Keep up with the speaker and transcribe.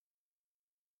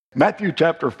Matthew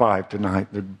chapter 5 tonight,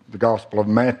 the Gospel of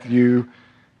Matthew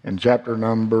and chapter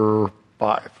number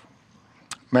 5.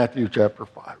 Matthew chapter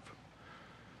 5.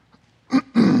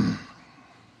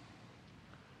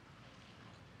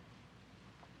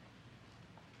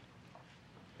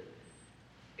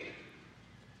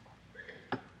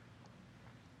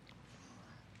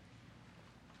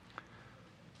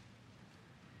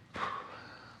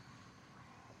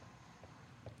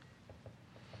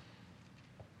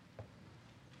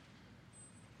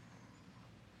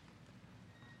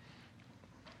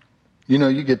 You know,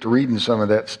 you get to reading some of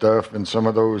that stuff in some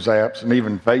of those apps, and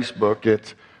even Facebook,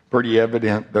 it's pretty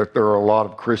evident that there are a lot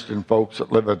of Christian folks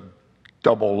that live a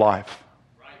double life.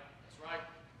 Right, that's right.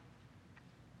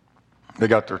 They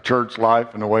got their church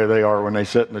life and the way they are when they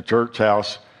sit in the church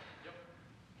house,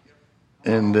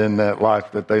 and then that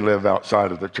life that they live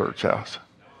outside of the church house.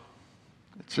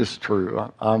 It's just true.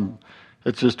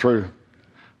 It's just true.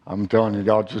 I'm telling you,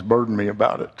 God just burdened me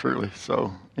about it, truly.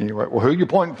 So anyway, well, who are you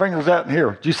pointing fingers at in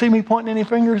here? Do you see me pointing any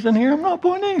fingers in here? I'm not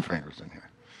pointing any fingers in here.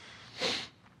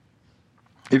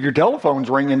 If your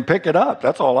telephone's ringing, pick it up.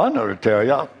 That's all I know to tell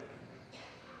you.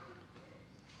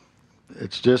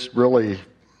 It's just really,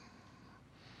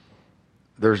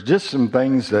 there's just some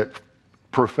things that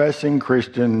professing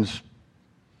Christians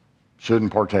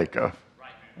shouldn't partake of.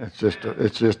 It's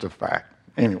just a fact.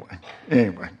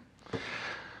 Anyway.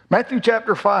 Matthew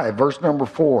chapter 5, verse number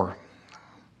 4.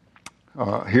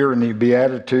 Here in the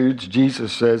Beatitudes,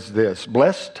 Jesus says this: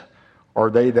 "Blessed are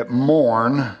they that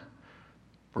mourn,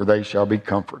 for they shall be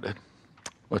comforted."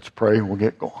 Let's pray and we'll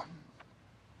get going.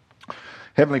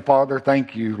 Heavenly Father,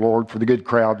 thank you, Lord, for the good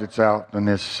crowd that's out on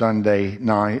this Sunday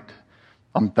night.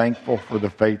 I'm thankful for the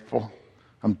faithful.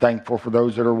 I'm thankful for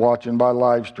those that are watching by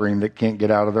live stream that can't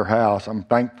get out of their house. I'm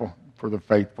thankful for the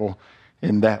faithful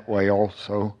in that way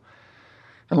also.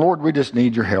 And Lord, we just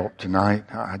need your help tonight.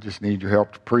 I just need your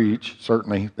help to preach.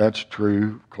 Certainly, that's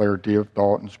true. Clarity of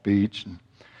thought and speech and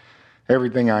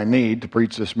everything I need to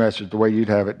preach this message the way you'd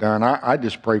have it done. I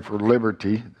just pray for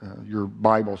liberty. Your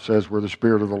Bible says where the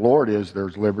Spirit of the Lord is,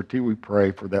 there's liberty. We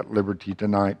pray for that liberty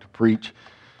tonight to preach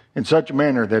in such a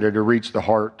manner that it'll reach the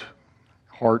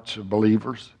hearts of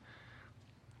believers.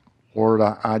 Lord,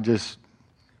 I just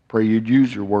pray you'd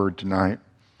use your word tonight.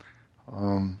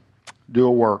 Do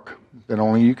a work that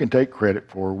only you can take credit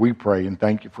for. We pray and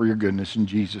thank you for your goodness in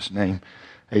Jesus' name.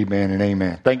 Amen and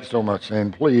amen. Thank you so much,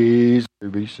 and please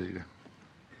be seated.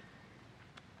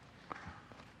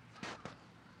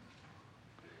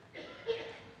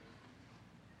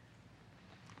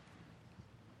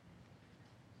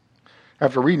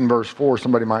 After reading verse 4,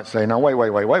 somebody might say, now wait,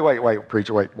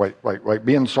 preacher, wait.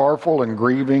 Being sorrowful and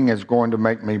grieving is going to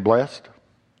make me blessed?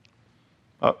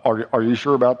 Are you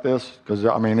sure about this? Because,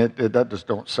 I mean, that just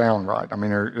don't sound right. I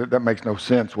mean, that makes no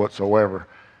sense whatsoever,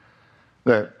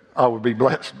 that I would be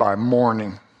blessed by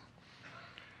mourning.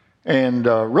 And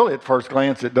really, at first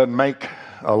glance, it doesn't make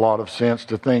a lot of sense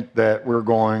to think that we're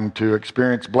going to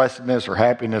experience blessedness or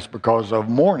happiness because of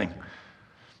mourning.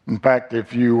 In fact,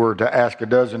 if you were to ask a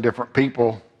dozen different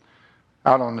people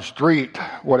out on the street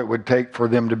what it would take for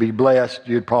them to be blessed,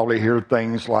 you'd probably hear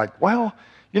things like, well,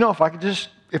 you know, if I could just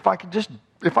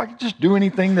do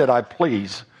anything that I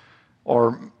please,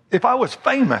 or if I was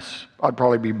famous, I'd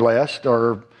probably be blessed,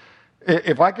 or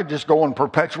if I could just go on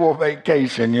perpetual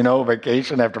vacation, you know,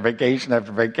 vacation after vacation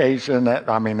after vacation,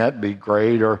 that'd be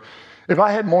great. Or if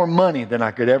I had more money than I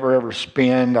could ever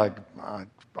spend, I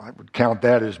would count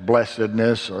that as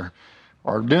blessedness,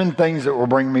 or doing things that will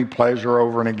bring me pleasure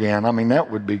over and again. I mean, that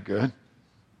would be good.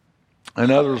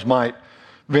 And others might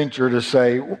venture to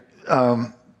say,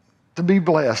 to be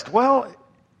blessed. Well,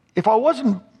 if I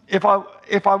wasn't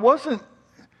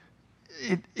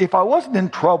in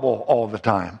trouble all the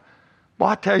time, well,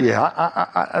 I tell you,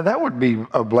 I that would be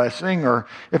a blessing. Or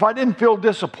if I didn't feel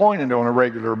disappointed on a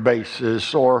regular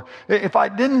basis, or if I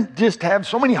didn't just have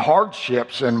so many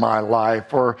hardships in my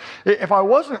life, or if I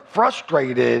wasn't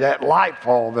frustrated at life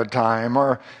all the time,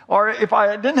 or if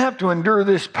I didn't have to endure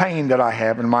this pain that I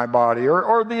have in my body,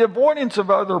 or the avoidance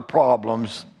of other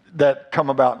problems that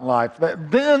come about in life,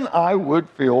 then I would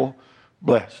feel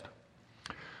blessed.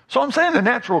 So I'm saying the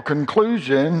natural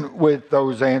conclusion with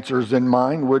those answers in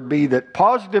mind would be that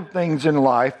positive things in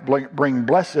life bring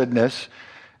blessedness,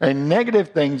 and negative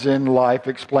things in life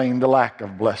explain the lack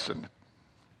of blessedness.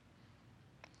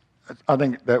 I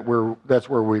think that's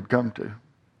where we'd come to.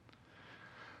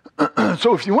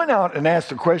 So if you went out and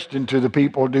asked a question to the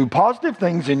people, do positive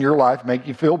things in your life make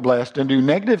you feel blessed, and do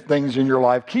negative things in your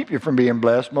life keep you from being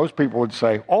blessed? Most people would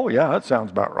say, oh yeah, that sounds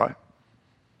about right.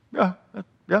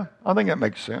 Yeah, I think that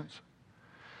makes sense.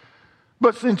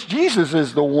 But since Jesus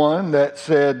is the one that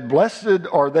said, blessed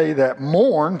are they that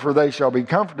mourn, for they shall be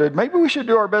comforted, maybe we should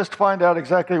do our best to find out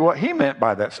exactly what he meant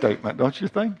by that statement, don't you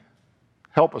think?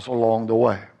 Help us along the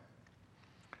way.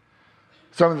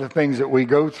 Some of the things that we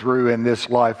go through in this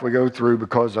life, we go through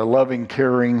because a loving,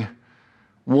 caring,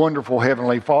 wonderful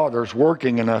Heavenly Father is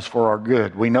working in us for our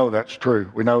good. We know that's true.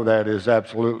 We know that is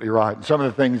absolutely right. And some of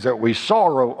the things that we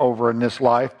sorrow over in this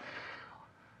life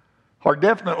are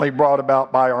definitely brought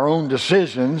about by our own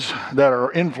decisions that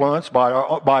are influenced by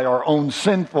our own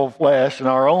sinful flesh and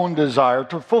our own desire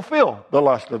to fulfill the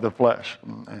lust of the flesh.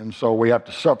 And so we have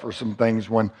to suffer some things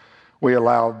when we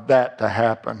allow that to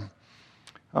happen.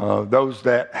 Those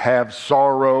that have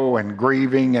sorrow and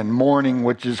grieving and mourning,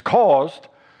 which is caused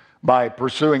by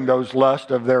pursuing those lusts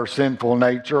of their sinful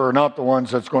nature, are not the ones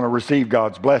that's going to receive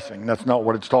God's blessing. That's not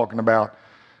what it's talking about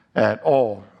at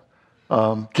all.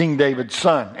 King David's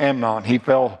son, Amnon, he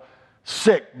fell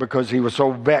sick because he was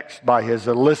so vexed by his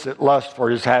illicit lust for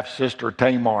his half-sister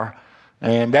Tamar.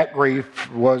 And that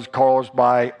grief was caused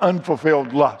by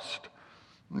unfulfilled lust.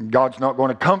 God's not going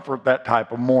to comfort that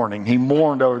type of mourning. He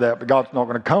mourned over that, but God's not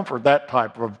going to comfort that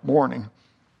type of mourning.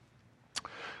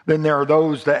 Then there are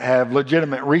those that have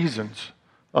legitimate reasons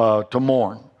to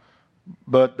mourn,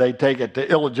 but they take it to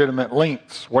illegitimate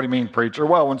lengths. What do you mean, preacher?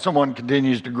 Well, when someone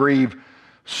continues to grieve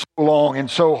so long and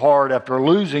so hard after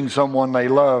losing someone they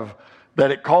love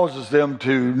that it causes them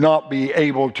to not be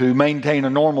able to maintain a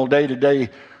normal day-to-day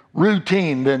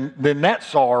routine, then that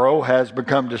sorrow has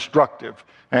become destructive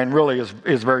and really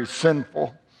is very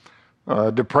sinful.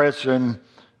 Depression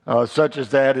such as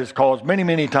that is caused many,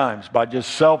 many times by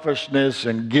just selfishness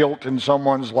and guilt in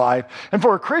someone's life. And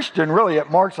for a Christian, really, it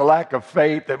marks a lack of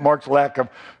faith. It marks a lack of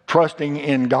trusting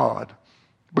in God.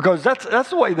 Because that's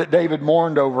the way that David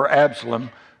mourned over Absalom.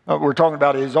 We're talking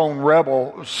about his own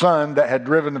rebel son that had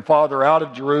driven the father out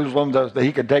of Jerusalem so that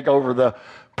he could take over the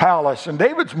palace. And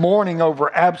David's mourning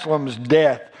over Absalom's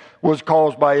death was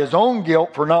caused by his own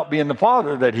guilt for not being the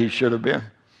father that he should have been.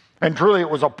 And truly it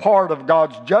was a part of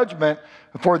God's judgment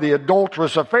for the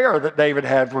adulterous affair that David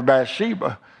had with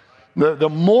Bathsheba. The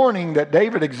mourning that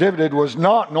David exhibited was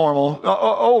not normal.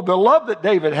 The love that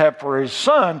David had for his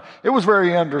son, it was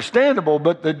very understandable.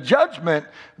 But the judgment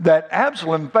that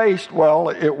Absalom faced, well,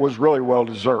 it was really well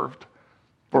deserved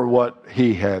for what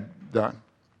he had done.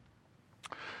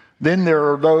 Then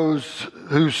there are those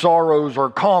whose sorrows are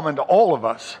common to all of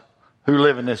us who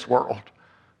live in this world.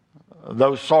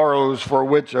 Those sorrows for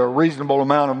which a reasonable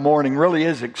amount of mourning really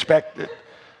is expected.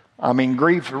 I mean,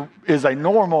 grief is a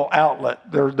normal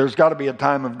outlet. There's got to be a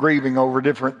time of grieving over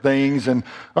different things, and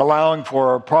allowing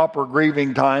for a proper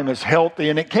grieving time is healthy,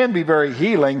 and it can be very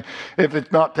healing if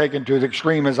it's not taken to the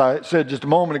extreme, as I said just a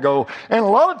moment ago. And a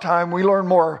lot of time we learn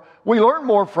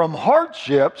more from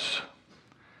hardships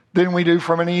than we do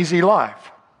from an easy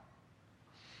life.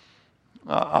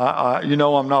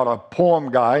 I'm not a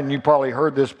poem guy, and you probably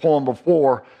heard this poem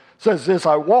before. It says this: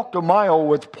 I walked a mile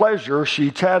with pleasure, she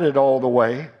chatted all the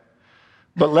way,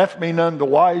 but left me none the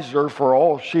wiser for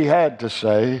all she had to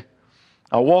say.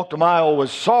 I walked a mile with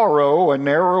sorrow, and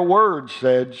ne'er word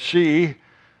said she,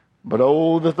 but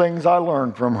oh, the things I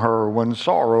learned from her when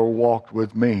sorrow walked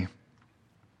with me.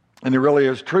 And it really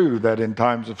is true that in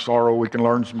times of sorrow we can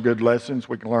learn some good lessons,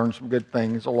 we can learn some good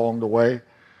things along the way.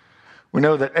 We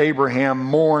know that Abraham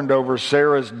mourned over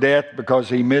Sarah's death because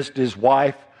he missed his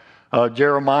wife.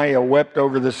 Jeremiah wept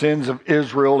over the sins of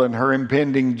Israel and her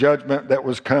impending judgment that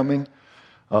was coming.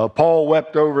 Paul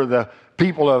wept over the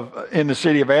people in the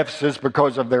city of Ephesus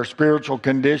because of their spiritual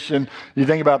condition. You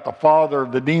think about the father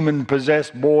of the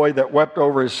demon-possessed boy that wept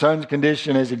over his son's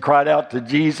condition as he cried out to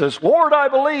Jesus, Lord, I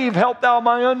believe, help thou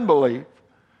my unbelief.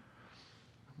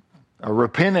 A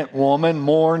repentant woman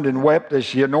mourned and wept as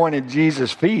she anointed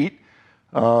Jesus' feet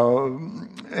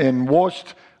and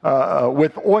washed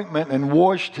with ointment and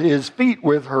washed his feet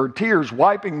with her tears,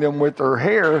 wiping them with her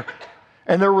hair.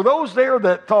 And there were those there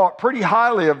that thought pretty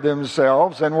highly of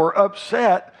themselves and were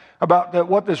upset about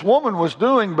what this woman was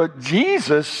doing. But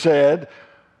Jesus said,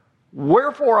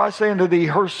 wherefore I say unto thee,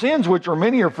 her sins which are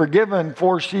many are forgiven,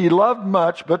 for she loved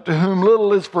much, but to whom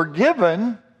little is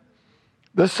forgiven,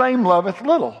 the same loveth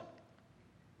little.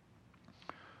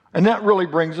 And that really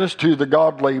brings us to the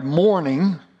godly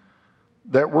mourning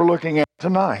that we're looking at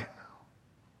tonight.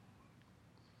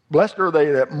 Blessed are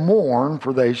they that mourn,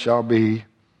 for they shall be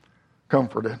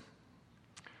comforted.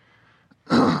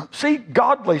 See,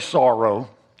 godly sorrow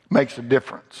makes a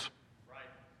difference.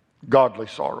 Godly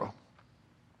sorrow.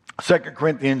 2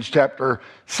 Corinthians chapter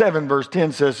 7 verse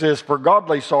 10 says this, for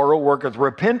godly sorrow worketh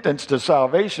repentance to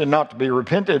salvation, not to be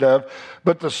repented of,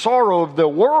 but the sorrow of the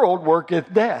world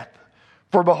worketh death.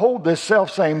 For behold, this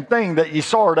selfsame thing that ye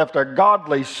sought after a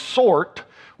godly sort,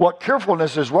 what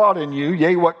carefulness is wrought in you,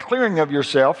 yea, what clearing of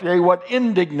yourself, yea, what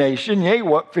indignation, yea,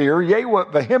 what fear, yea,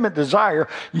 what vehement desire,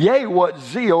 yea, what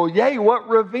zeal, yea, what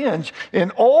revenge.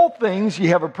 In all things ye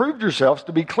have approved yourselves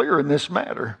to be clear in this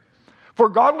matter. For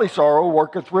godly sorrow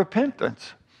worketh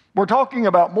repentance. We're talking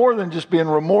about more than just being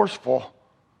remorseful.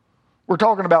 We're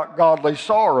talking about godly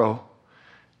sorrow.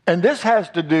 And this has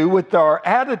to do with our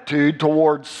attitude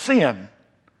towards sin.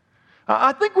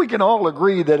 I think we can all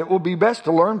agree that it will be best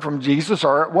to learn from Jesus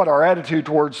what our attitude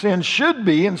towards sin should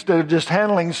be instead of just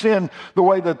handling sin the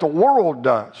way that the world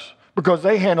does, because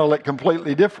they handle it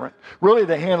completely different. Really,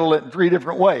 they handle it in three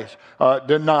different ways.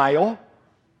 Denial.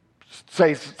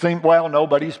 Well,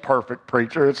 nobody's perfect,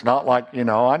 preacher. It's not like, I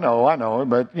know,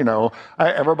 but,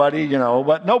 everybody,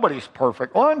 but nobody's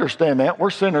perfect. Well, I understand that. We're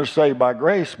sinners saved by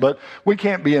grace, but we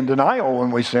can't be in denial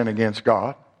when we sin against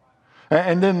God.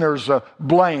 And then there's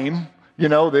blame.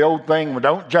 The old thing, well,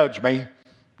 don't judge me.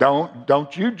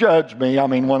 Don't you judge me. I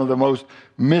mean, one of the most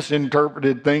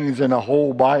misinterpreted things in the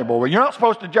whole Bible. Well, you're not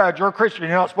supposed to judge. You're a Christian.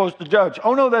 You're not supposed to judge.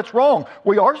 Oh, no, that's wrong.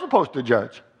 We are supposed to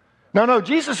judge. No,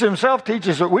 Jesus himself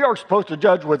teaches that we are supposed to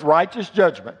judge with righteous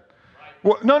judgment.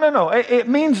 Well, no. It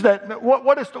means that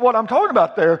what I'm talking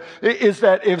about there is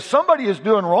that if somebody is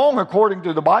doing wrong according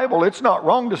to the Bible, it's not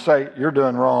wrong to say, you're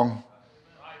doing wrong.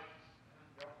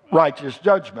 Righteous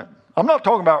judgment. I'm not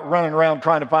talking about running around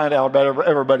trying to find out about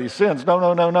everybody's sins.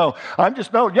 No.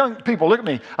 Young people, look at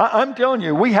me. I'm telling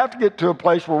you, we have to get to a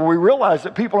place where we realize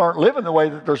that people aren't living the way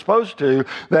that they're supposed to,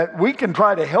 that we can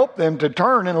try to help them to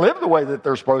turn and live the way that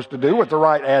they're supposed to do with the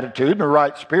right attitude and the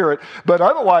right spirit. But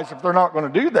otherwise, if they're not going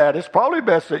to do that, it's probably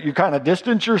best that you kind of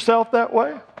distance yourself that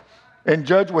way and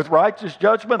judge with righteous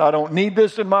judgment. I don't need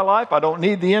this in my life. I don't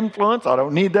need the influence. I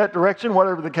don't need that direction,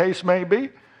 whatever the case may be.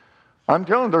 I'm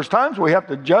telling you, there's times we have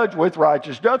to judge with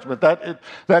righteous judgment.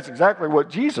 That's exactly what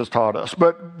Jesus taught us.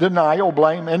 But denial,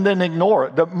 blame, and then ignore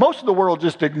it. Most of the world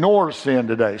just ignores sin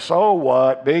today. So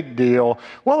what? Big deal.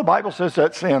 Well, the Bible says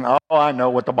that's sin. Oh, I know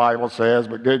what the Bible says,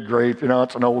 but good grief,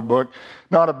 it's an old book.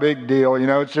 Not a big deal.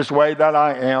 It's just the way that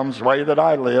I am. It's the way that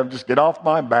I live. Just get off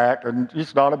my back, and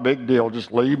it's not a big deal.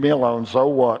 Just leave me alone. So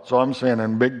what? So I'm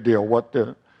sinning. Big deal. What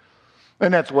the?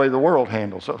 And that's the way the world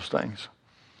handles those things.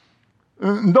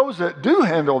 Those that do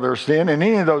handle their sin in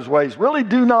any of those ways really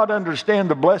do not understand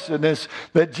the blessedness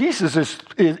that Jesus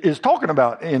is talking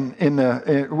about in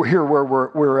here where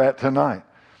we're at tonight.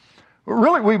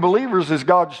 Really, we believers as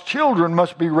God's children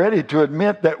must be ready to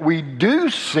admit that we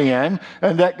do sin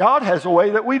and that God has a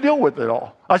way that we deal with it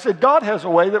all. I said God has a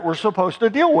way that we're supposed to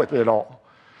deal with it all.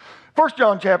 1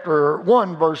 John chapter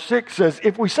 1 verse 6 says,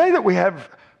 if we say that we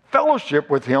have fellowship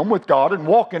with him, with God, and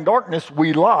walk in darkness,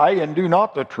 we lie and do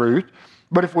not the truth.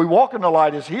 But if we walk in the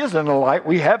light as he is in the light,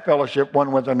 we have fellowship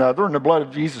one with another, and the blood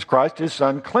of Jesus Christ, his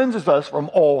son, cleanses us from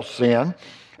all sin.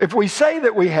 If we say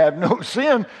that we have no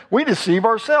sin, we deceive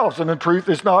ourselves, and the truth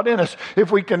is not in us.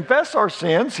 If we confess our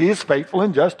sins, he is faithful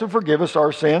and just to forgive us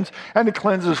our sins and to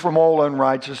cleanse us from all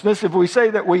unrighteousness. If we say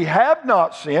that we have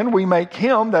not sinned, we make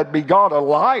him, that be God, a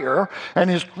liar, and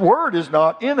his word is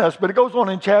not in us. But it goes on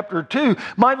in chapter 2,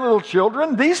 my little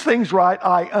children, these things write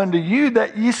I unto you,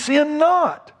 that ye sin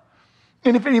not.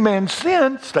 And if any man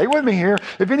sin, stay with me here,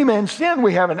 if any man sin,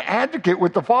 we have an advocate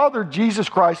with the Father, Jesus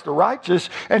Christ the righteous,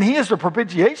 and he is the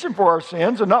propitiation for our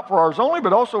sins, and not for ours only,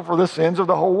 but also for the sins of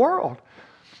the whole world.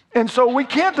 And so we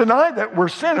can't deny that we're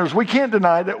sinners. We can't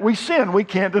deny that we sin. We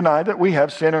can't deny that we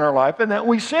have sin in our life and that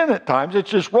we sin at times. It's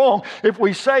just wrong if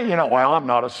we say, well, I'm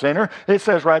not a sinner. It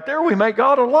says right there, we make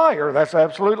God a liar. That's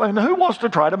absolutely, and who wants to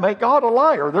try to make God a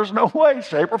liar? There's no way,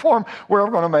 shape, or form we're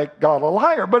going to make God a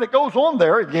liar. But it goes on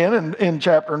there again in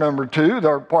chapter number 2,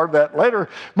 or part of that letter,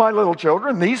 my little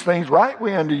children, these things write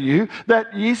we unto you,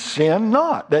 that ye sin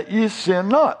not,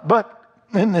 But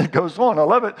and then it goes on. I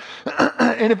love it.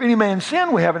 And if any man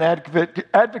sin, we have an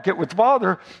advocate with the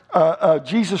Father,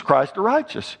 Jesus Christ the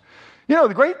righteous.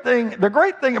 The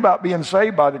great thing about being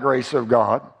saved by the grace of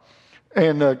God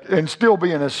and still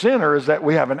being a sinner is that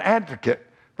we have an advocate,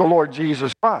 the Lord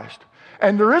Jesus Christ.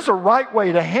 And there is a right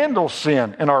way to handle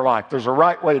sin in our life. There's a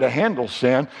right way to handle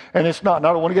sin, and it's not. And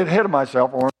I don't want to get ahead of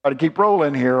myself. I want to try to keep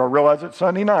rolling here. I realize it's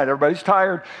Sunday night. Everybody's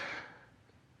tired,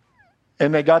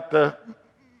 and they got the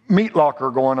meat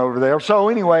locker going over there. So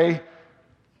anyway,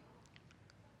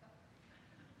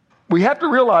 we have to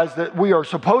realize that we are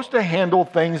supposed to handle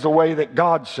things the way that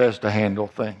God says to handle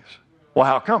things. Well,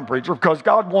 how come, preacher? Because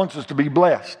God wants us to be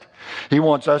blessed. He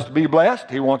wants us to be blessed.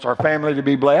 He wants our family to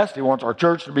be blessed. He wants our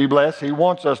church to be blessed. He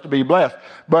wants us to be blessed.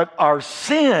 But our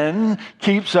sin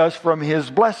keeps us from His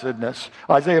blessedness.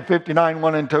 Isaiah 59,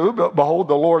 1 and 2, behold,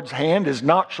 the Lord's hand is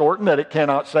not shortened that it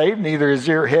cannot save, neither is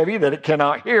ear heavy that it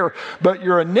cannot hear. But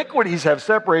your iniquities have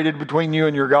separated between you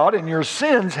and your God, and your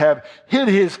sins have hid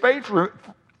His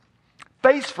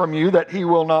face from you that He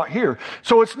will not hear.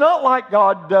 So it's not like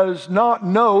God does not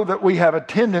know that we have a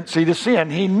tendency to sin.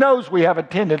 He knows we have a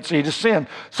tendency to sin.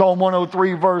 Psalm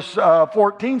 103 verse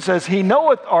 14 says, He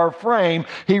knoweth our frame,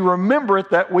 He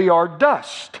remembereth that we are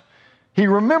dust. He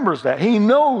remembers that. He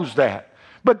knows that.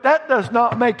 But that does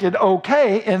not make it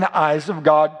okay in the eyes of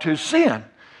God to sin.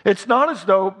 It's not as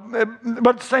though,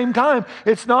 but at the same time,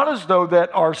 it's not as though that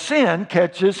our sin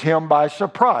catches Him by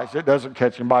surprise. It doesn't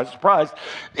catch Him by surprise.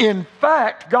 In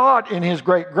fact, God, in His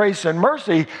great grace and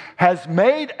mercy, has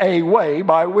made a way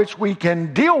by which we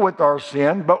can deal with our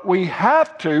sin, but we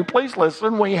have to, please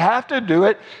listen, we have to do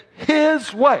it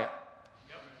His way.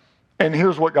 And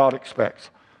here's what God expects.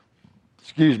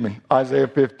 Isaiah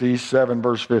 57,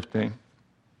 verse 15.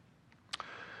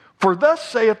 For thus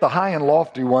saith the high and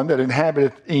lofty one that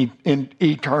inhabiteth in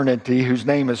eternity, whose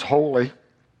name is holy.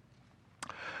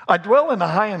 I dwell in the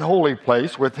high and holy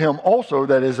place with him also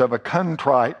that is of a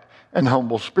contrite and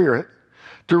humble spirit,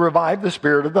 to revive the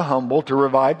spirit of the humble, to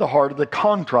revive the heart of the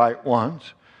contrite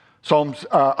ones.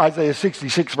 Isaiah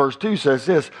 66 verse 2 says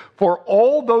this, For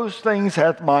all those things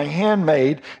hath my hand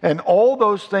made, and all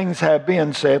those things have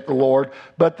been, saith the Lord,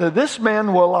 but to this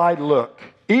man will I look,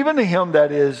 even to him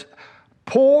that is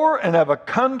poor and of a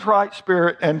contrite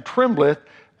spirit, and trembleth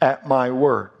at my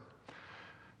word.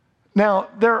 Now,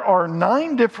 there are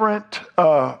 9 different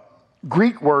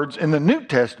Greek words in the New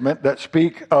Testament that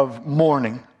speak of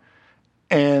mourning.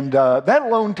 And that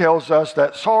alone tells us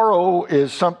that sorrow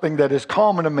is something that is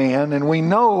common to man. And we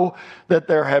know that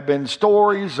there have been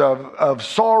stories of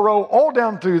sorrow all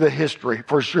down through the history,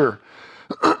 for sure.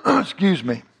 Excuse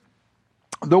me.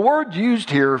 The word used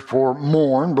here for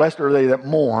mourn, blessed are they that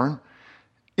mourn,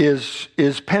 is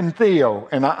pentheo.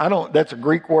 And I don't, that's a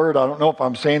Greek word. I don't know if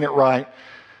I'm saying it right.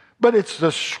 But it's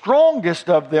the strongest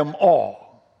of them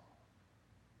all.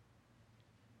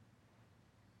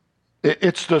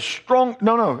 It's the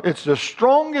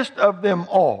strongest of them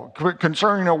all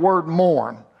concerning the word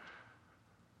mourn.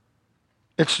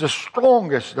 It's the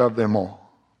strongest of them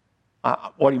all.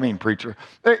 What do you mean, preacher?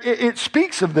 It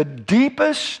speaks of the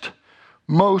deepest,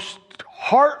 most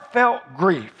heartfelt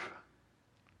grief.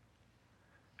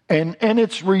 And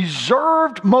it's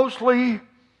reserved mostly,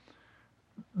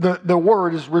 the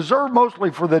word is reserved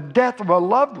mostly for the death of a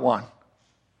loved one.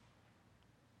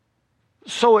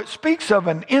 So it speaks of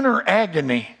an inner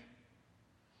agony.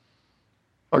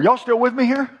 Are y'all still with me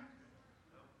here?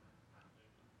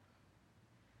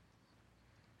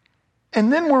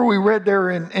 And then where we read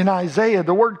there in Isaiah,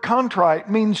 the word contrite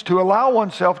means to allow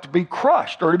oneself to be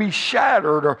crushed or to be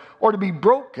shattered or to be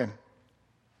broken.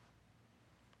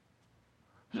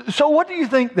 So what do you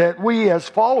think that we as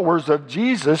followers of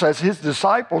Jesus, as His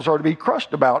disciples, are to be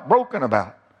crushed about, broken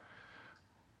about?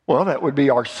 Well, that would be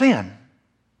our sin.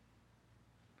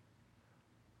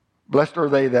 Blessed are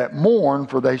they that mourn,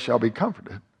 for they shall be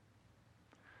comforted.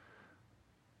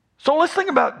 So let's think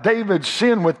about David's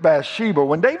sin with Bathsheba.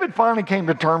 When David finally came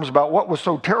to terms about what was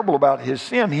so terrible about his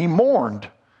sin, he mourned.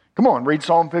 Come on, read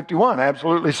Psalm 51.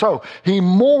 Absolutely so. He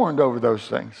mourned over those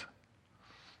things.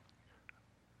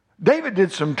 David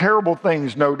did some terrible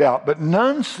things, no doubt, but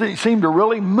none seemed to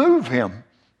really move him.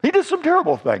 He did some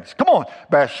terrible things. Come on.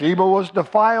 Bathsheba was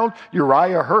defiled.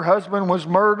 Uriah, her husband, was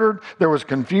murdered. There was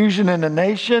confusion in the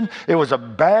nation. It was a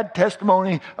bad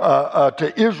testimony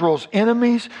to Israel's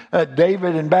enemies.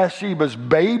 David and Bathsheba's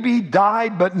baby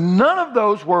died, but none of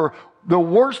those were the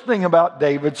worst thing about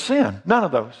David's sin. None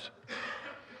of those.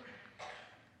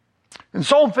 In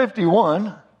Psalm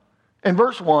 51, in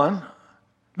verse 1,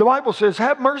 the Bible says,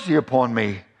 have mercy upon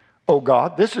me, O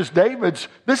God. This is David's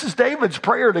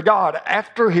prayer to God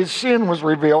after his sin was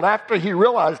revealed, after he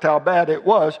realized how bad it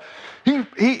was.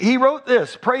 He wrote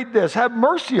this, prayed this, have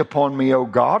mercy upon me, O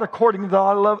God, according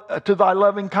to thy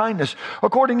loving kindness,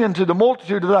 according unto the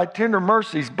multitude of thy tender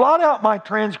mercies. Blot out my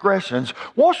transgressions,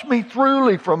 wash me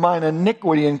thoroughly from mine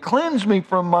iniquity, and cleanse me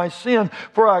from my sin.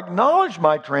 For I acknowledge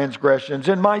my transgressions,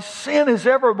 and my sin is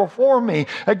ever before me.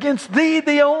 Against thee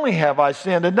only have I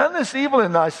sinned, and done this evil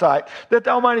in thy sight, that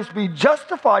thou mightest be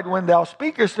justified when thou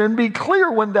speakest, and be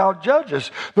clear when thou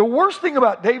judgest. The worst thing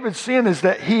about David's sin is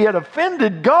that he had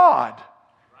offended God.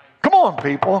 Come on,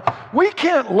 people. We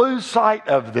can't lose sight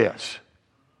of this.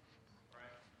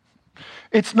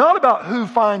 It's not about who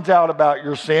finds out about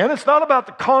your sin. It's not about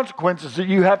the consequences that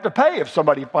you have to pay if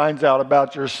somebody finds out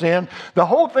about your sin. The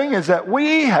whole thing is that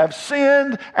we have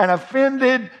sinned and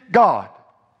offended God.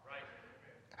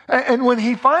 And when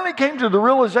he finally came to the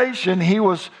realization, he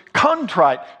was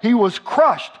contrite, he was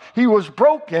crushed, he was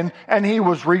broken, and he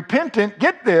was repentant.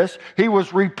 Get this, he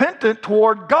was repentant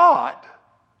toward God.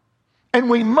 And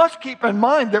we must keep in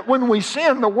mind that when we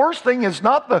sin, the worst thing is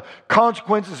not the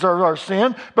consequences of our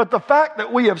sin, but the fact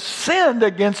that we have sinned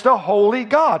against a holy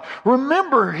God.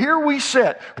 Remember, here we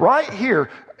sit, right here,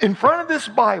 in front of this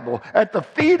Bible, at the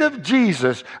feet of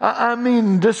Jesus.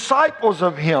 Disciples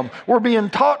of him. We're being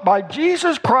taught by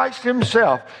Jesus Christ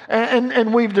himself.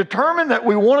 And we've determined that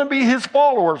we want to be his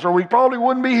followers, or we probably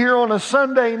wouldn't be here on a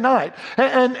Sunday night.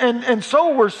 And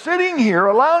so we're sitting here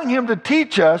allowing him to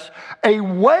teach us a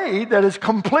way that is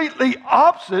completely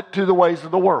opposite to the ways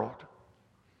of the world.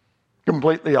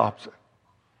 Completely opposite.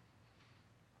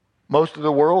 Most of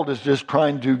the world is just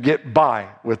trying to get by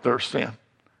with their sin,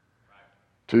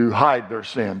 to hide their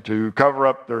sin, to cover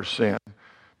up their sin,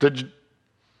 to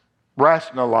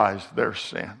rationalize their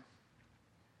sin.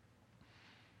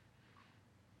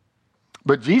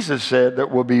 But Jesus said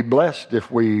that we'll be blessed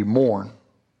if we mourn,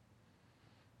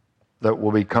 that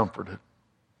we'll be comforted.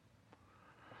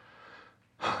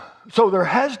 So there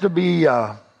has to be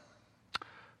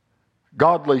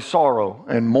godly sorrow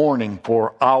and mourning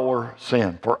for our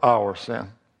sin,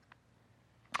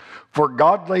 For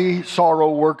godly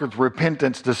sorrow worketh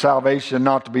repentance to salvation,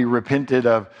 not to be repented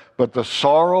of, but the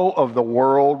sorrow of the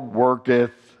world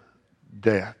worketh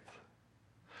death.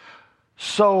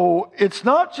 So it's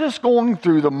not just going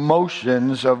through the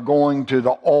motions of going to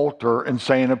the altar and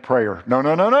saying a prayer. No.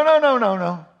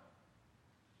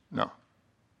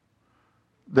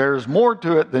 There's more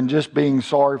to it than just being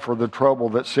sorry for the trouble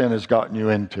that sin has gotten you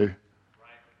into.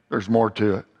 There's more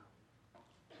to it.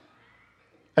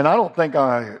 And I don't think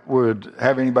I would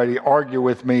have anybody argue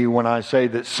with me when I say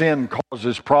that sin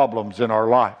causes problems in our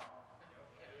life.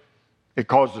 It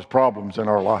causes problems in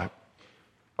our life.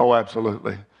 Oh,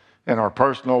 absolutely. In our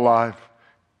personal life,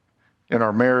 in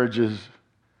our marriages,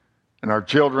 in our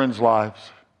children's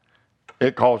lives,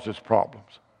 it causes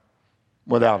problems,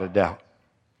 without a doubt.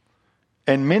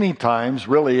 And many times,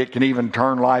 really, it can even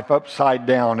turn life upside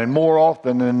down. And more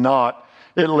often than not,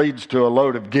 it leads to a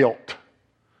load of guilt.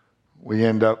 We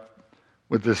end up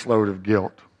with this load of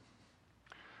guilt.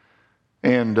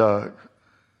 And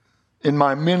in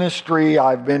my ministry,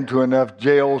 I've been to enough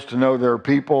jails to know there are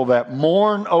people that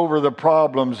mourn over the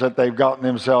problems that they've gotten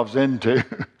themselves into.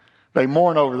 They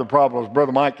mourn over the problems.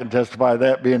 Brother Mike can testify to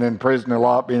that, being in prison a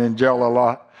lot, being in jail a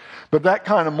lot. But that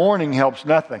kind of mourning helps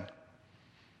nothing.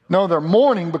 No, they're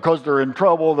mourning because they're in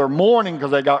trouble. They're mourning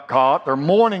because they got caught. They're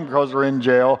mourning because they're in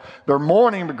jail. They're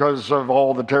mourning because of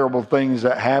all the terrible things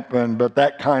that happen. But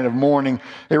that kind of mourning,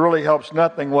 it really helps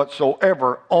nothing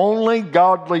whatsoever. Only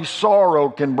godly sorrow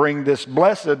can bring this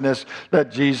blessedness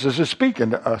that Jesus is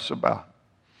speaking to us about.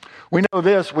 We know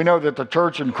this. We know that the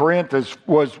church in Corinth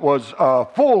was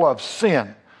full of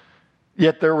sin.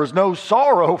 Yet there was no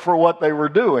sorrow for what they were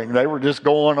doing. They were just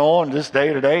going on just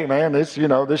day to day, man. This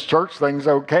church thing's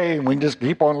okay, and we just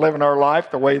keep on living our life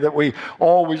the way that we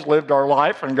always lived our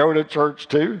life and go to church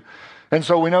too. And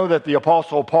so we know that the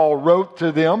Apostle Paul wrote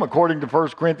to them, according to 1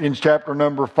 Corinthians chapter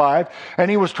number 5,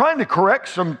 and he was trying to correct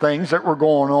some things that were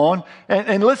going on.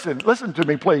 And listen to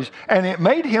me, please. And it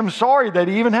made him sorry that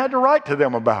he even had to write to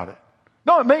them about it.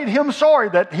 No, it made him sorry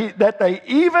that he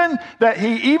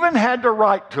even had to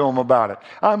write to them about it.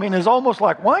 I mean, it's almost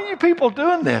like, why are you people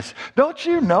doing this? Don't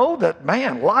you know that,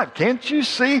 man, life, can't you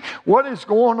see what is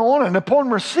going on? And upon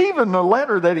receiving the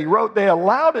letter that he wrote, they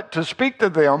allowed it to speak to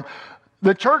them.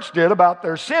 The church did, about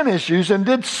their sin issues, and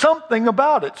did something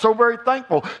about it. So very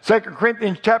thankful. 2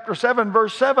 Corinthians chapter 7,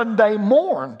 verse 7, they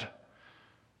mourned.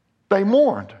 They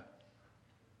mourned.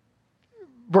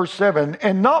 Verse 7,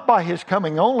 and not by his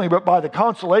coming only, but by the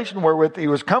consolation wherewith he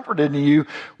was comforted in you,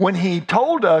 when he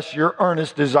told us your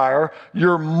earnest desire,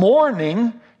 your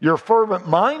mourning, your fervent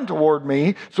mind toward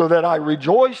me, so that I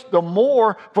rejoiced the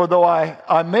more. For though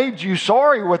I made you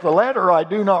sorry with the letter, I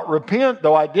do not repent,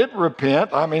 though I did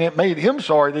repent. I mean, it made him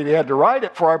sorry that he had to write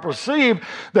it, for I perceive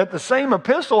that the same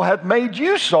epistle hath made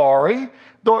you sorry,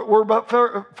 though it were but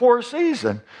for a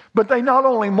season. But they not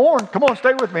only mourned, come on,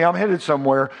 stay with me, I'm headed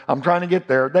somewhere, I'm trying to get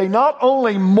there. They not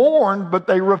only mourned, but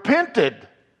they repented.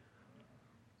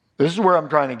 This is where I'm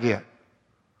trying to get.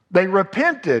 They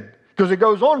repented, because it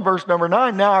goes on, verse number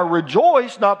 9, now I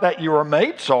rejoice, not that you were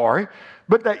made sorry,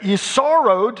 but that you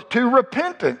sorrowed to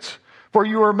repentance. For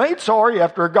you were made sorry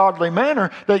after a godly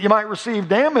manner, that you might receive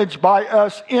damage by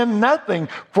us in nothing.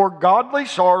 For godly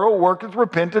sorrow worketh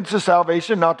repentance to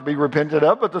salvation, not to be repented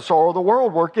of, but the sorrow of the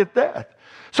world worketh death.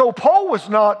 So Paul was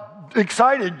not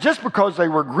excited just because they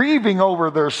were grieving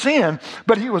over their sin,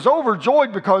 but he was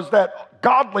overjoyed because that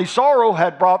godly sorrow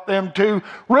had brought them to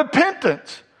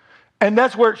repentance. And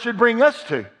that's where it should bring us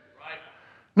to.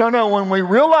 No, when we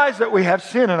realize that we have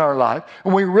sin in our life,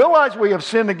 when we realize we have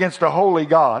sinned against a holy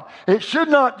God, it should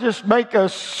not just make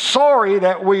us sorry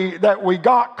that we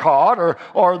got caught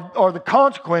or the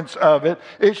consequence of it.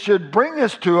 It should bring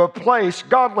us to a place,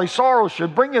 godly sorrow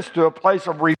should bring us to a place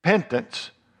of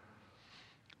repentance.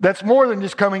 That's more than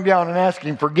just coming down and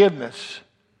asking forgiveness.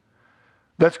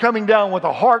 That's coming down with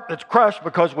a heart that's crushed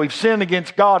because we've sinned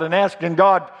against God and asking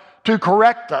God to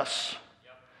correct us.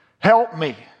 Help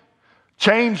me.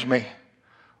 Change me.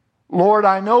 Lord,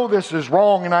 I know this is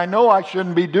wrong and I know I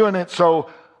shouldn't be doing it,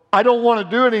 so I don't want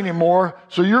to do it anymore,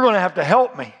 so you're going to have to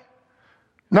help me.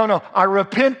 No, I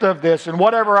repent of this, and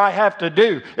whatever I have to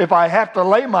do, if I have to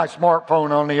lay my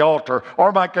smartphone on the altar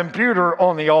or my computer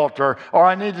on the altar, or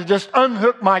I need to just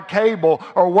unhook my cable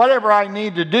or whatever I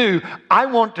need to do, I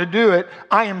want to do it.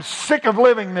 I am sick of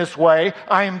living this way.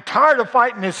 I am tired of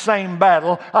fighting this same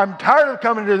battle. I'm tired of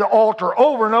coming to the altar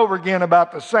over and over again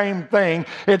about the same thing.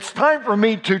 It's time for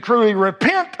me to truly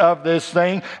repent of this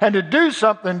thing and to do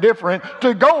something different,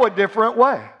 to go a different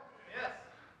way.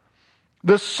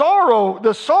 The sorrow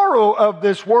of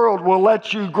this world will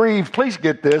let you grieve. Please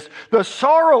get this. The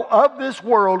sorrow of this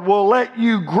world will let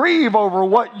you grieve over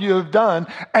what you have done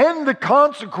and the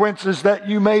consequences that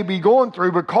you may be going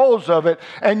through because of it,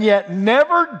 and yet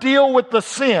never deal with the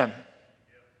sin.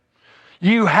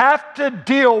 You have to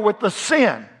deal with the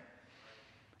sin.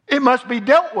 It must be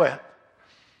dealt with.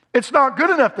 It's not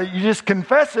good enough that you just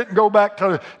confess it and go back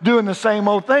to doing the same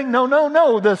old thing.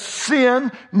 No. The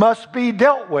sin must be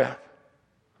dealt with.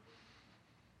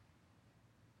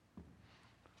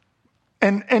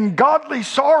 And godly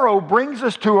sorrow brings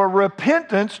us to a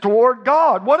repentance toward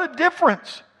God. What a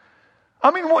difference.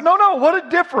 What a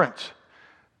difference.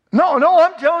 No,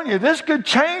 I'm telling you, this could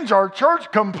change our church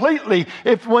completely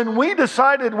if when we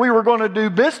decided we were going to do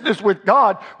business with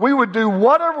God, we would do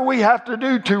whatever we have to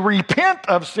do to repent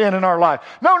of sin in our life.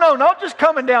 No, not just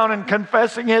coming down and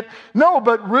confessing it. No,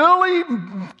 but really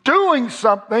doing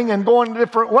something and going a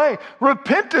different way.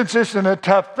 Repentance isn't a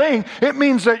tough thing. It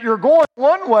means that you're going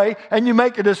one way and you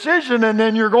make a decision and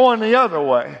then you're going the other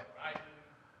way.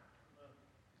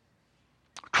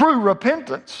 True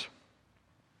repentance.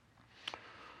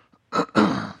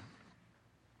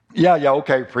 Yeah,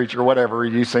 okay, preacher, whatever.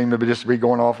 You seem to just be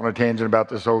going off on a tangent about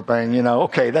this whole thing.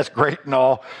 Okay, that's great and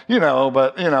all,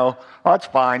 but, that's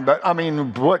fine. But,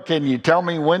 what can you tell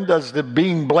me? When does the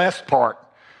being blessed part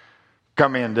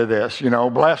come into this?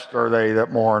 Blessed are they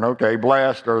that mourn. Okay,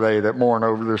 blessed are they that mourn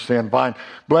over their sin. Fine.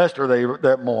 Blessed are they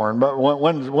that mourn. But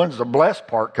when's the blessed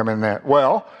part come in that?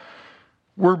 Well,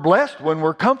 we're blessed when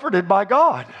we're comforted by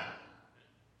God.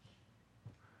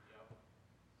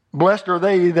 Blessed are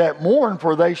they that mourn,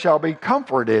 for they shall be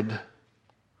comforted.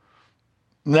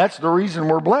 And that's the reason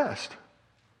we're blessed.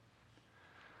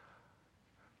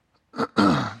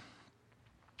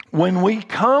 When we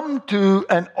come to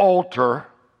an altar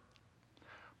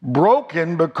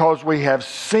broken because we have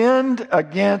sinned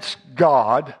against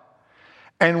God,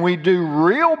 and we do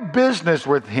real business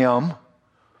with Him,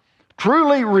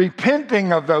 truly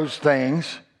repenting of those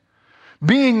things,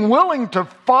 being willing to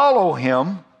follow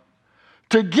Him,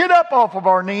 to get up off of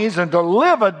our knees and to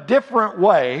live a different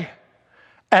way,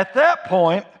 at that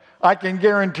point, I can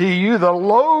guarantee you the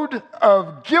load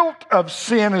of guilt of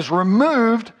sin is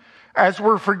removed as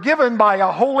we're forgiven by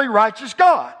a holy, righteous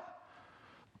God.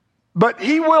 But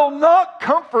He will not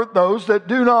comfort those that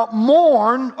do not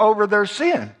mourn over their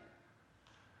sin.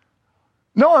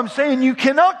 No, I'm saying you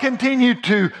cannot continue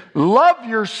to love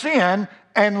your sin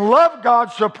and love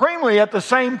God supremely at the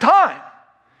same time.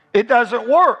 It doesn't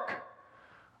work.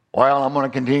 Well, I'm going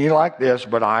to continue like this,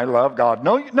 but I love God.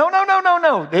 No.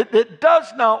 It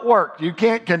does not work. You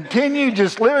can't continue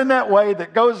just living that way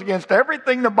that goes against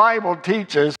everything the Bible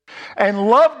teaches and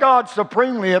love God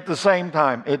supremely at the same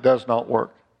time. It does not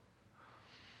work.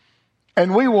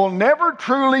 And we will never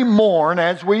truly mourn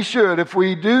as we should if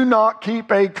we do not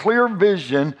keep a clear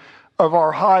vision of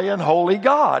our high and holy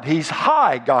God. He's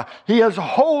high God. He is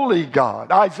holy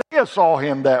God. Isaiah saw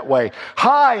him that way,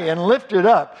 high and lifted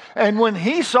up. And when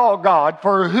he saw God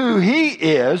for who he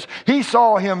is, he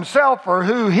saw himself for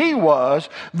who he was.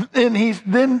 And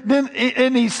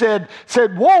he said,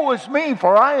 "Woe is me,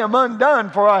 for I am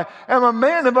undone, for I am a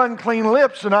man of unclean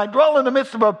lips, and I dwell in the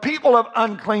midst of a people of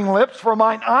unclean lips, for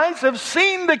mine eyes have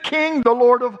seen the King, the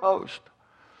Lord of hosts."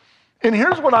 And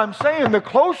here's what I'm saying. The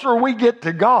closer we get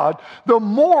to God, the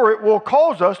more it will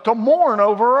cause us to mourn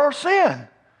over our sin.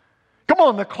 Come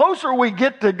on, the closer we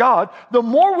get to God, the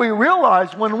more we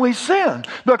realize when we sin.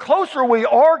 The closer we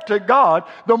are to God,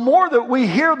 the more that we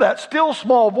hear that still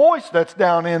small voice that's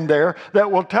down in there that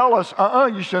will tell us,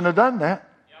 you shouldn't have done that.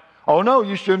 Yep. Oh no,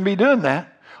 you shouldn't be doing that.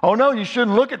 Oh no, you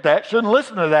shouldn't look at that, shouldn't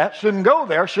listen to that, shouldn't go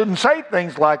there, shouldn't say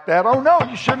things like that. Oh no,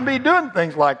 you shouldn't be doing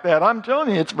things like that. I'm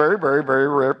telling you, it's very, very,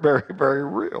 very, very, very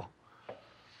real.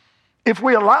 If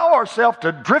we allow ourselves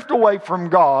to drift away from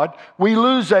God, we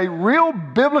lose a real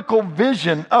biblical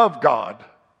vision of God.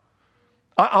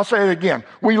 I'll say it again.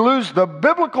 We lose the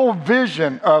biblical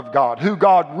vision of God, who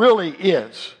God really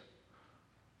is.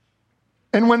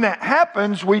 And when that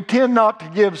happens, we tend not to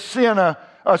give sin a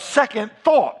second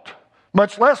thought,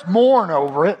 much less mourn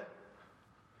over it.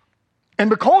 And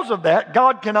because of that,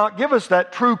 God cannot give us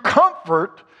that true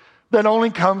comfort that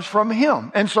only comes from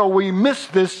Him. And so we miss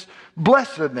this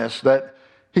blessedness that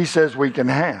He says we can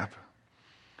have.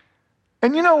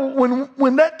 And you know,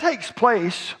 when that takes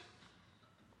place,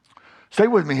 stay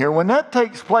with me here, when that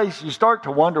takes place, you start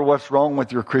to wonder what's wrong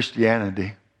with your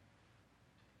Christianity.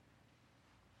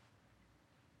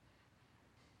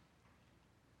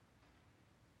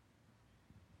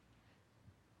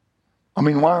 I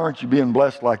mean, why aren't you being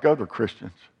blessed like other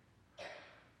Christians?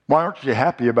 Why aren't you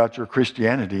happy about your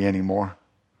Christianity anymore?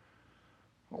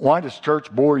 Why does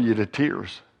church bore you to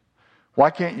tears? Why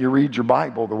can't you read your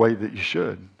Bible the way that you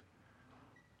should?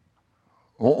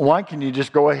 Why can you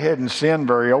just go ahead and sin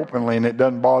very openly and it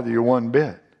doesn't bother you one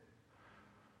bit?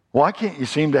 Why can't you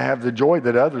seem to have the joy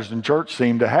that others in church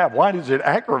seem to have? Why does it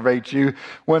aggravate you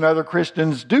when other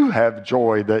Christians do have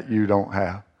joy that you don't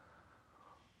have?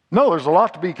 No, there's a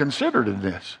lot to be considered in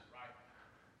this.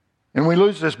 And we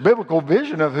lose this biblical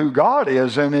vision of who God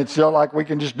is, and it's like we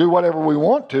can just do whatever we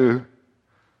want to.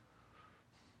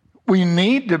 We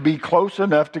need to be close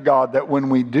enough to God that when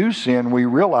we do sin, we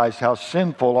realize how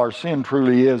sinful our sin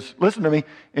truly is. Listen to me,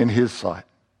 in His sight.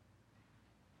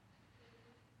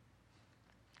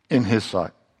 In His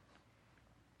sight.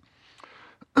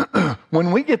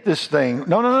 When we get this thing,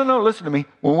 no, listen to me.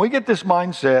 When we get this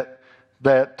mindset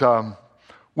that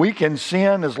we can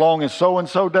sin as long as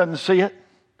so-and-so doesn't see it.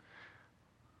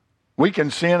 We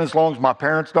can sin as long as my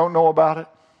parents don't know about it.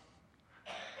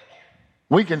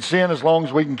 We can sin as long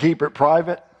as we can keep it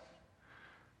private.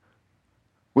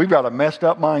 We've got a messed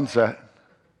up mindset.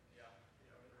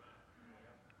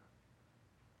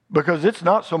 Because it's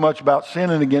not so much about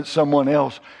sinning against someone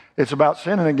else. It's about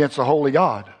sinning against the holy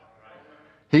God.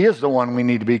 He is the one we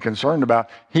need to be concerned about.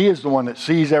 He is the one that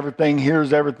sees everything,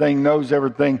 hears everything, knows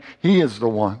everything. He is the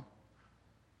one.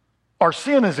 Our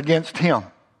sin is against Him.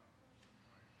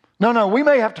 No, we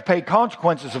may have to pay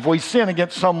consequences if we sin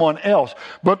against someone else,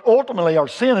 but ultimately our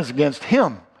sin is against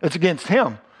Him. It's against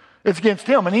Him. It's against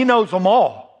Him, and He knows them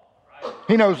all.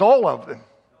 He knows all of them.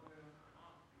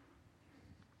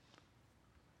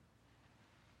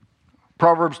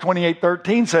 Proverbs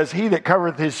 28:13 says, "He that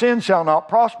covereth his sin shall not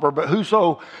prosper, but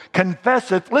whoso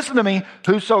confesseth," listen to me,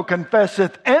 "whoso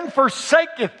confesseth and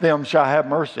forsaketh them shall have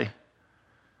mercy."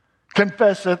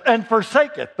 Confesseth and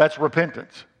forsaketh, that's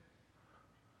repentance.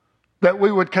 That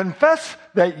we would confess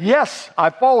that, yes,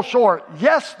 I fall short.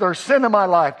 Yes, there's sin in my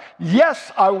life.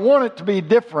 Yes, I want it to be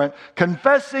different.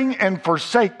 Confessing and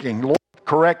forsaking. Lord,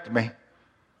 correct me.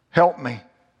 Help me.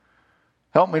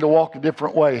 Help me to walk a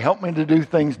different way. Help me to do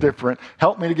things different.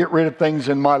 Help me to get rid of things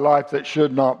in my life that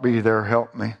should not be there.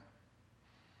 Help me.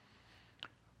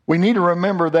 We need to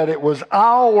remember that it was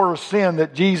our sin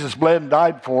that Jesus bled and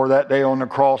died for that day on the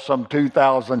cross some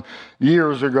 2,000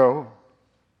 years ago.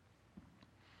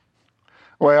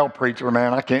 Well, preacher,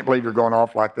 man, I can't believe you're going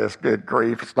off like this. Good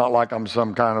grief. It's not like I'm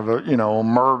some kind of a,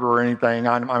 murder or anything.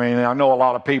 I mean, I know a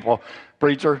lot of people,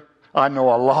 preacher, I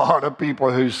know a lot of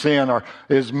people whose sin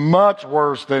is much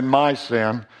worse than my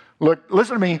sin. Look,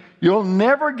 listen to me. You'll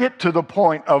never get to the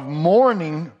point of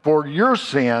mourning for your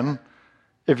sin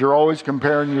if you're always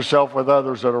comparing yourself with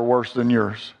others that are worse than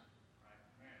yours.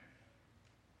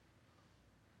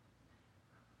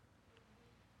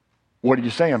 What are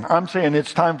you saying? I'm saying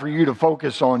it's time for you to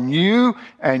focus on you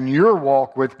and your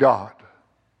walk with God.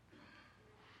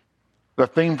 The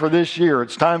theme for this year,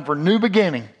 it's time for new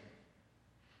beginning.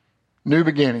 New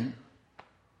beginning.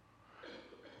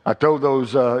 I told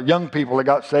those young people that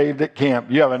got saved at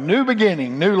camp, you have a new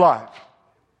beginning, new life.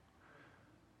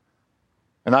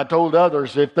 And I told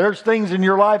others, if there's things in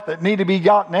your life that need to be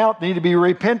gotten out, need to be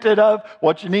repented of,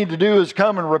 what you need to do is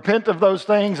come and repent of those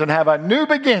things and have a new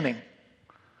beginning.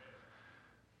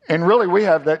 And really, we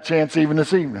have that chance even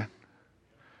this evening.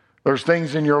 There's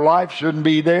things in your life shouldn't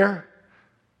be there.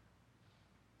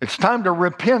 It's time to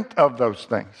repent of those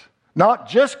things. Not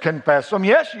just confess them.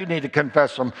 Yes, you need to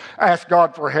confess them. Ask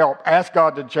God for help. Ask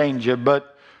God to change you.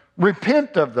 But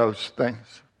repent of those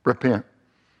things. Repent.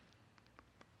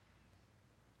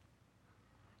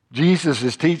 Jesus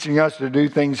is teaching us to do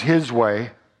things His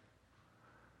way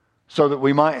so that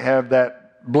we might have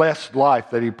that blessed life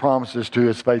that He promises to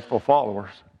His faithful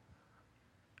followers.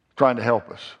 Trying to help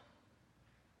us.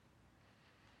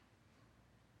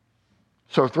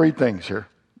 So 3 things here.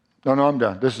 No, I'm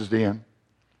done. This is the end.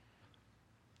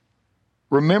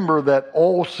 Remember that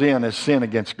all sin is sin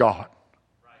against God.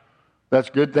 That's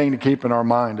a good thing to keep in our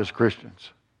mind as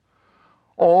Christians.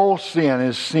 All sin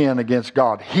is sin against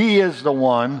God. He is the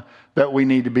one that we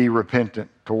need to be repentant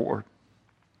toward.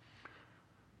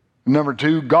 Number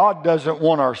 2, God doesn't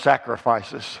want our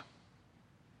sacrifices.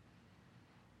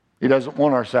 He doesn't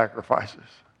want our sacrifices.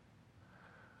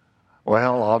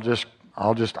 Well, I'll just,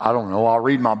 I don't know, I'll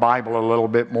read my Bible a little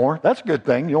bit more. That's a good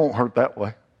thing. You won't hurt that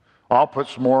way. I'll put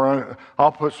some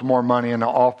more money in the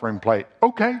offering plate.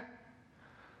 Okay.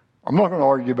 I'm not going to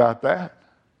argue about that.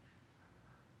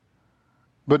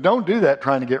 But don't do that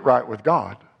trying to get right with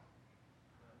God.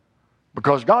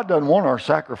 Because God doesn't want our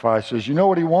sacrifices. You know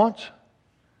what He wants?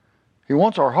 He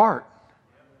wants our heart.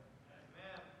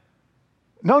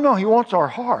 No, He wants our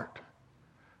heart.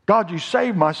 God, you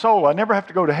saved my soul. I never have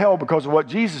to go to hell because of what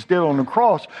Jesus did on the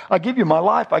cross. I give you my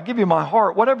life. I give you my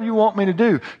heart. Whatever you want me to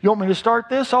do. You want me to start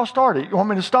this? I'll start it. You want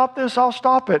me to stop this? I'll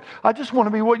stop it. I just want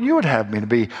to be what you would have me to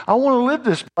be. I want to live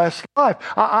this blessed life.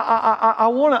 I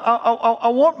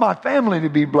want my family to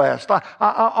be blessed.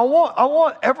 I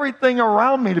want everything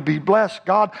around me to be blessed.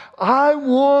 God, I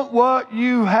want what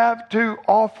you have to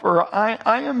offer.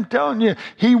 I am telling you,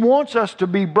 He wants us to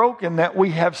be broken, that we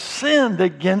have sinned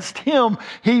against Him.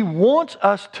 He wants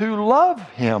us to love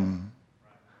Him.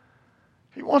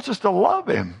 He wants us to love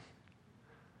Him.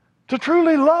 To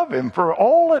truly love Him for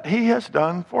all that He has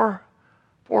done for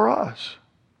us.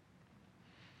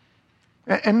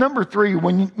 And number 3,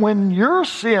 when your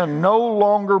sin no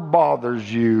longer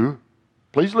bothers you,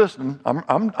 please listen,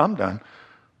 I'm done.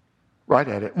 Right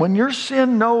at it. When your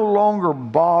sin no longer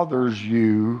bothers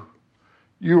you,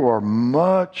 you are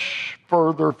much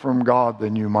further from God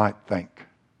than you might think.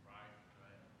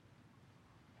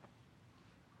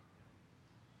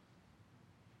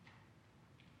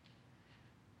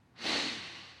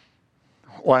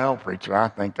 Well, preacher, I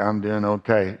think I'm doing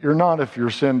okay. You're not if your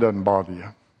sin doesn't bother you.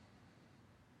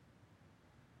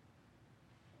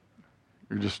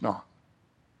 You're just not.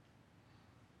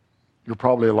 You're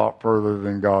probably a lot further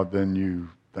than God than you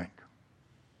think.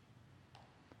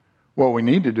 What we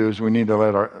need to do is we need to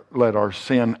let our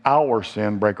sin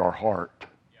break our heart.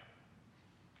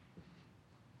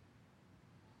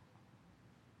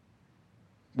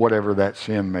 Whatever that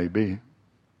sin may be.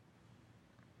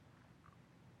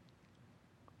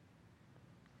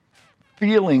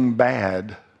 Feeling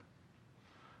bad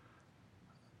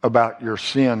about your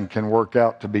sin can work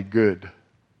out to be good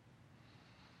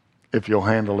if you'll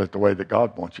handle it the way that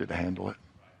God wants you to handle it.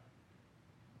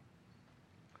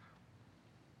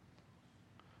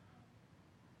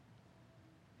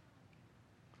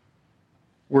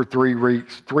 We're 3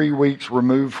 weeks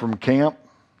removed from camp.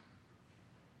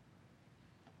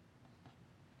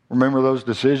 Remember those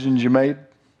decisions you made?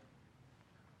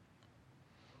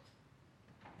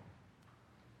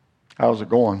 How's it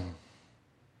going?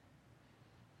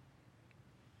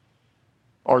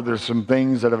 Are there some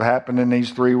things that have happened in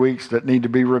these 3 weeks that need to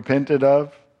be repented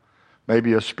of?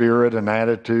 Maybe a spirit, an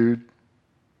attitude,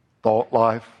 thought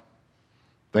life,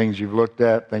 things you've looked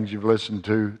at, things you've listened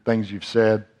to, things you've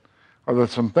said. Are there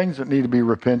some things that need to be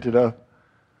repented of?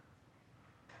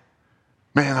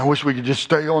 Man, I wish we could just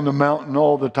stay on the mountain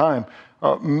all the time.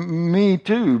 Me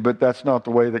too, but that's not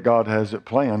the way that God has it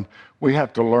planned. We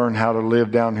have to learn how to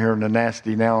live down here in the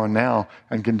nasty now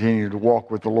and continue to walk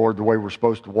with the Lord the way we're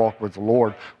supposed to walk with the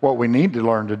Lord. What we need to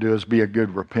learn to do is be a good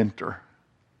repenter.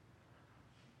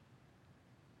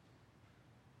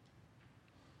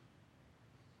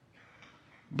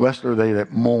 Blessed are they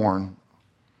that mourn,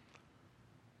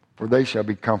 for they shall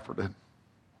be comforted.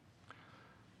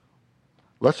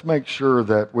 Let's make sure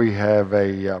that we have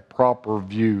a proper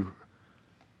view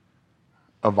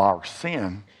of our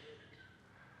sin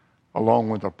along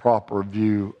with a proper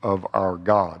view of our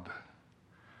God,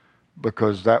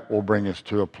 because that will bring us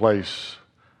to a place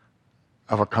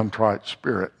of a contrite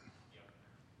spirit,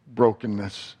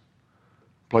 brokenness,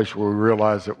 a place where we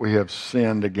realize that we have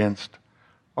sinned against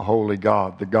a holy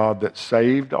God, the God that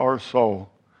saved our soul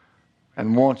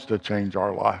and wants to change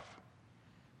our life.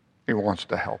 He wants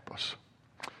to help us.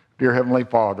 Dear Heavenly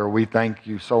Father, we thank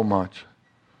you so much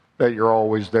that you're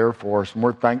always there for us, and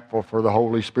we're thankful for the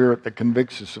Holy Spirit that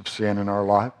convicts us of sin in our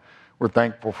life. We're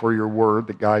thankful for your word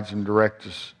that guides and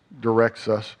directs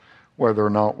us whether or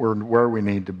not we're where we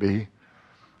need to be.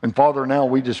 And Father, now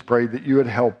we just pray that you would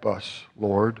help us,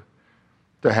 Lord,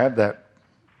 to have that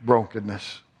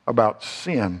brokenness about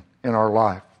sin in our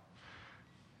life.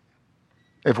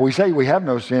 If we say we have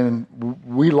no sin,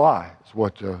 we lie, is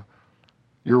what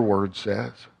your word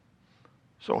says.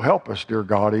 So help us, dear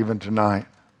God, even tonight,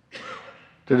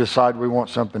 to decide we want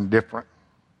something different.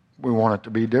 We want it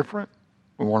to be different.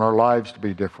 We want our lives to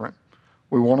be different.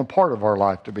 We want a part of our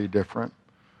life to be different.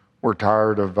 We're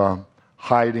tired of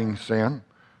hiding sin.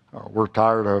 We're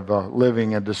tired of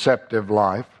living a deceptive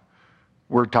life.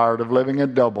 We're tired of living a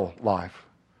double life.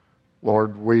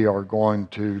 Lord, we are going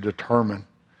to determine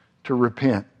to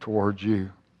repent towards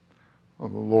you.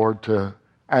 Lord, to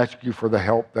ask you for the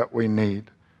help that we need,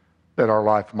 that our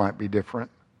life might be different,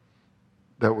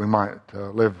 that we might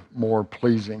live more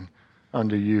pleasing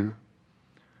unto you.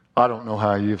 I don't know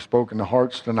how you've spoken to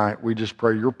hearts tonight. We just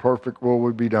pray your perfect will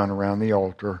would be done around the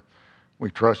altar.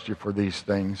 We trust you for these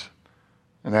things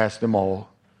and ask them all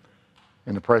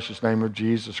in the precious name of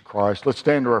Jesus Christ. Let's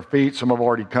stand to our feet. Some have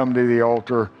already come to the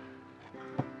altar.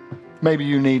 Maybe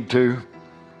you need to.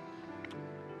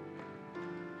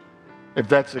 If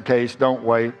that's the case, don't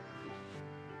wait.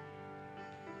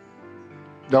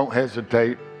 Don't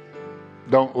hesitate.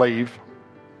 Don't leave.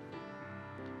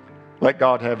 Let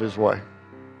God have his way.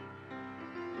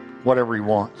 Whatever he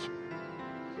wants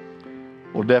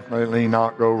will definitely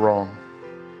not go wrong.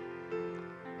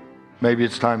 Maybe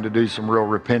it's time to do some real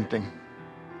repenting,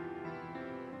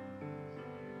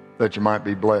 that you might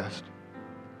be blessed.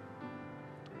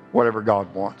 Whatever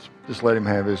God wants, just let him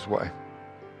have his way.